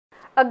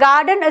A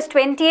garden is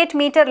 28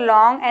 meter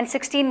long and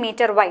 16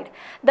 meter wide.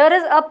 There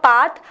is a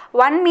path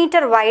 1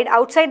 meter wide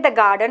outside the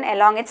garden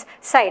along its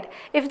side.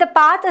 If the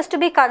path is to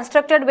be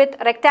constructed with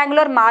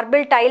rectangular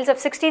marble tiles of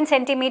 16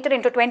 centimeter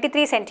into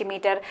 23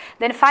 centimeter,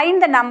 then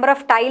find the number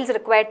of tiles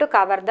required to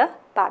cover the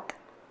path.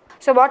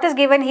 So what is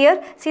given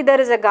here? See,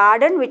 there is a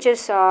garden which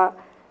is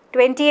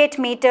 28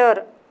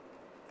 meter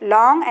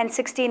long and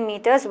 16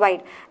 meters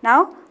wide.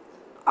 Now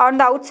on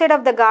the outside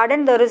of the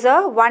garden there is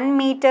a 1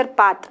 meter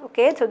path.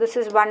 Okay, so this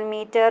is 1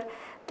 meter,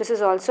 this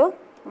is also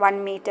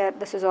 1 meter,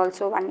 this is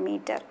also 1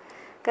 meter,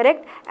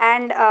 correct?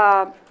 And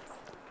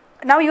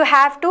now you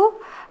have to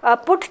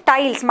put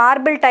tiles,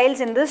 marble tiles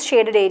in this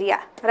shaded area,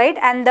 right?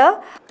 And the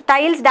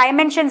tiles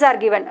dimensions are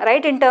given,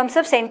 right? In terms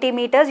of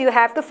centimeters, you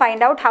have to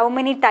find out how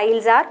many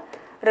tiles are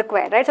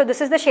required, right? So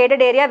this is the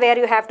shaded area where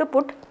you have to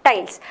put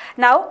tiles.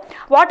 Now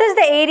what is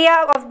the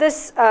area of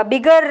this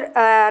bigger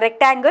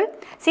rectangle?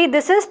 See,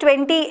 this is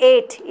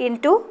 28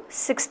 into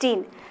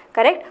 16,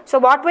 correct? So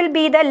what will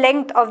be the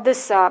length of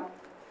this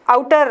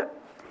outer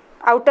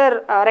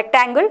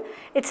rectangle?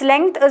 Its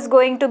length is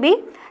going to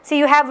be, see,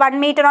 you have 1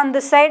 meter on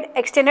this side,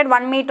 extended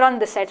 1 meter on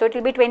this side, so it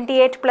will be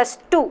 28 plus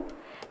 2,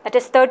 that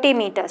is 30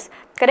 meters,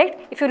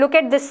 correct? If you look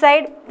at this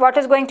side, what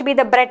is going to be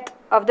the breadth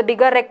of the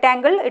bigger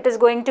rectangle? It is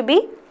going to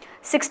be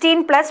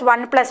 16 plus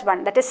 1 plus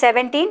 1, that is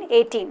 17,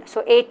 18,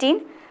 so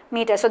 18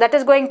 meters. So that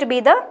is going to be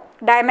the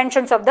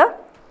dimensions of the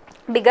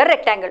bigger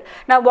rectangle.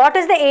 Now what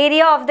is the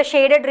area of the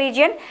shaded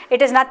region?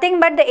 It is nothing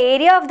but the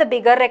area of the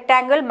bigger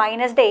rectangle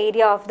minus the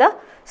area of the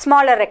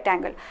smaller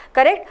rectangle,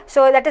 correct?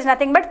 So that is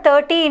nothing but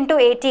 30 into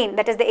 18,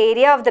 that is the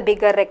area of the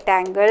bigger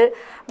rectangle,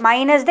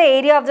 minus the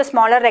area of the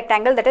smaller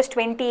rectangle, that is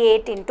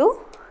 28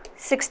 into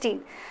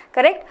 16,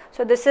 correct?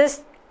 So this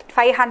is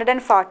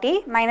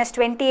 540 minus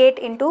 28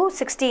 into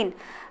 16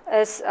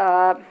 is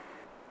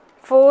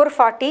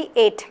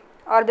 448,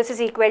 or this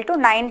is equal to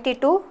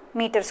 92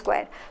 meter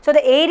square. So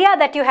the area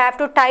that you have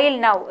to tile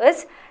now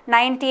is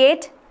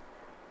 98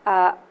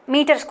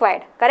 meter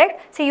squared,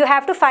 correct? So you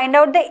have to find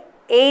out the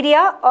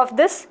area of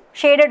this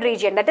shaded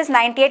region, that is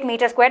 98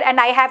 meter squared, and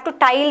I have to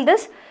tile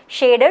this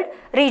shaded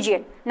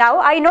region. Now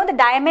I know the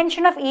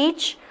dimension of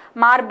each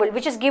marble,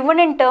 which is given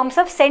in terms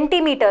of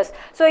centimeters.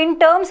 So in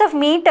terms of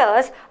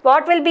meters,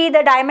 what will be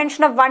the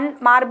dimension of one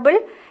marble?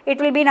 It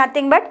will be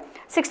nothing but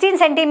 16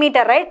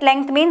 centimeter, right?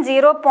 Length means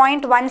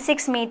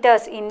 0.16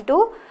 meters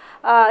into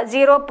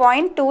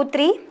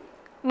 0.23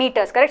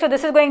 meters, correct? So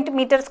this is going to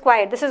meter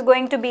square. This is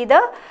going to be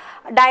the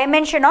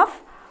dimension of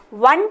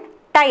one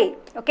tile,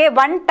 okay?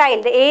 One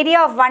tile, the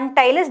area of one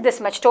tile is this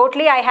much.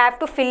 Totally I have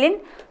to fill in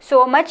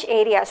so much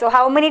area. So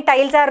how many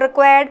tiles are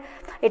required?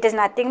 It is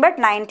nothing but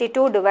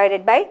 92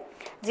 divided by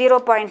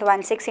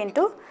 0.16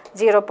 into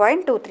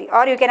 0.23,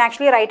 or you can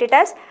actually write it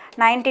as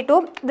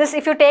 92. This,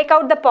 if you take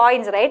out the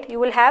points, right, you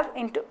will have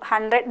into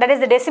 100, that is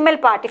the decimal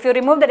part. If you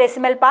remove the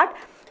decimal part,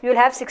 you will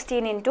have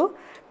 16 into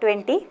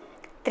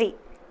 23,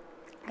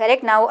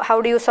 correct? Now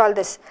how do you solve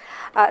this?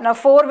 Now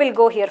 4 will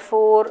go here,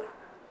 4,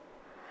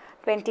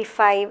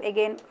 25,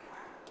 again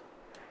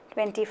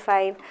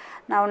 25.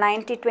 Now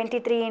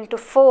 23 into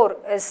 4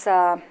 is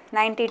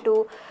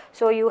 92,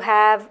 so you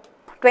have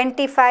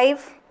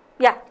 25,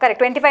 yeah, correct,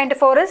 25 into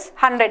 4 is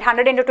 100,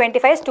 100 into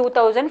 25 is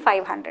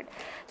 2500.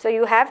 So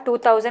you have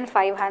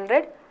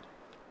 2500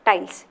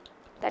 tiles,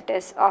 that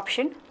is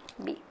option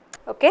B,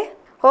 okay?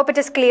 Hope it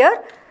is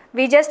clear.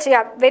 We just,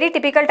 yeah, very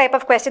typical type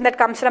of question that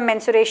comes from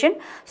mensuration.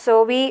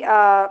 So we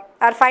are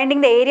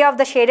finding the area of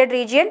the shaded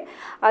region.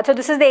 So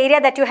this is the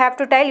area that you have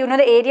to tile. You know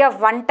the area of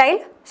one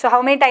tile. So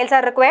how many tiles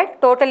are required?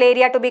 Total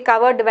area to be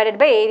covered divided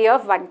by area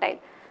of one tile.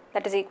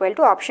 That is equal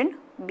to option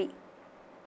B.